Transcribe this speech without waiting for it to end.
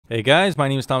Hey guys, my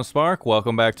name is Tom Spark.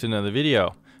 Welcome back to another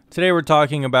video. Today we're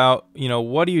talking about,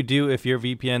 what do you do if your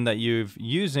VPN that you've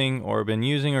using or been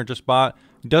using or just bought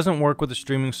doesn't work with the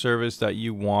streaming service that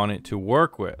you want it to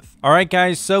work with. All right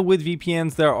guys, so with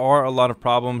VPNs there are a lot of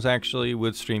problems actually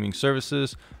with streaming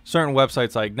services. Certain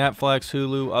websites like Netflix,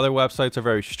 Hulu, other websites are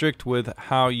very strict with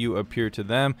how you appear to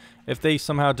them. If they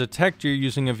somehow detect you're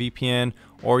using a VPN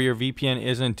or your VPN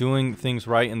isn't doing things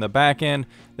right in the back end,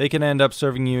 they can end up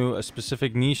serving you a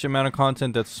specific niche amount of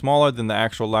content that's smaller than the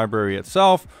actual library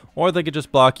itself, or they could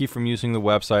just block you from using the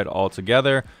website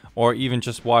altogether, or even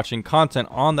just watching content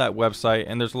on that website.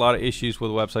 And there's a lot of issues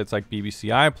with websites like BBC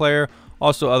iPlayer,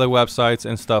 also other websites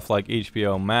and stuff like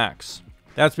HBO Max.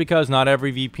 That's because not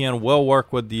every VPN will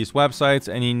work with these websites,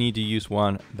 and you need to use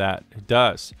one that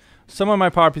does. Some of my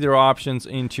popular options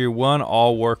in Tier 1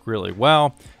 all work really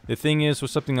well. The thing is,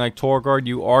 with something like TorGuard,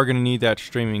 you are going to need that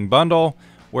streaming bundle,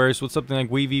 whereas with something like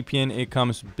WeVPN, it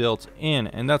comes built in.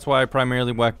 And that's why I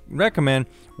primarily recommend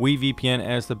WeVPN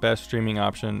as the best streaming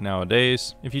option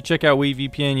nowadays. If you check out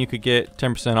WeVPN, you could get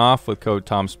 10% off with code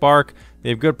TomSpark. They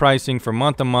have good pricing for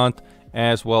month to month,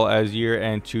 as well as year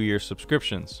and 2-year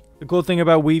subscriptions. The cool thing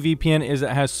about WeVPN is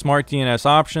it has smart DNS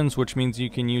options, which means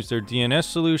you can use their DNS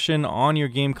solution on your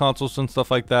game consoles and stuff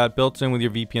like that, built in with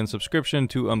your VPN subscription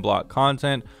to unblock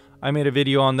content. I made a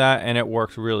video on that and it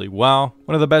works really well.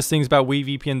 One of the best things about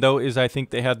WeVPN though is I think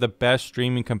they have the best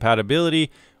streaming compatibility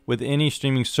with any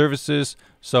streaming services.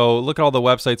 So look at all the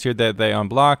websites here that they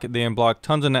unblock. They unblock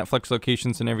tons of Netflix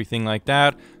locations and everything like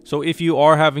that. So if you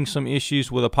are having some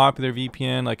issues with a popular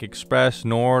VPN like Express,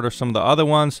 Nord, or some of the other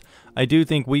ones, I do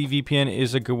think WeVPN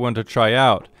is a good one to try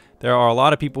out. There are a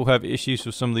lot of people who have issues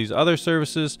with some of these other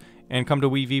services and come to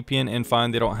WeVPN and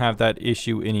find they don't have that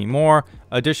issue anymore.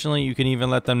 Additionally, you can even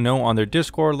let them know on their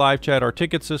Discord, live chat, or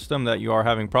ticket system that you are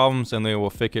having problems, and they will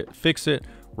fix it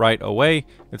right away.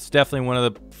 It's definitely one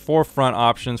of the forefront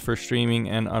options for streaming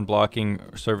and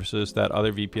unblocking services that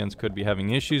other VPNs could be having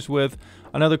issues with.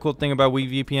 Another cool thing about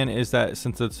WeVPN is that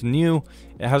since it's new,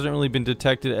 it hasn't really been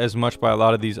detected as much by a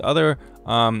lot of these other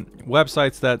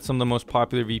websites that some of the most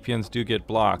popular VPNs do get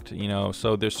blocked.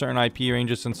 So there's certain IP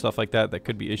ranges and stuff like that that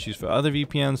could be issues for other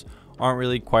VPNs, aren't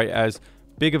really quite as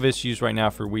big of issues right now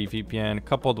for WeVPN,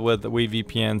 coupled with the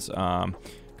WeVPN's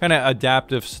kind of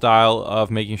adaptive style of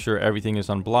making sure everything is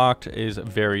unblocked is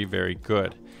very, very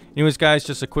good. Anyways guys,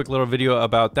 just a quick little video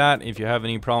about that. If you have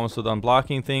any problems with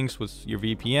unblocking things with your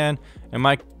VPN, it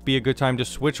might be a good time to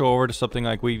switch over to something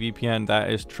like WeVPN that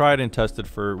is tried and tested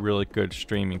for really good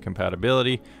streaming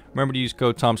compatibility. Remember to use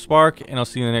code TomSpark, and I'll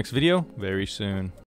see you in the next video very soon.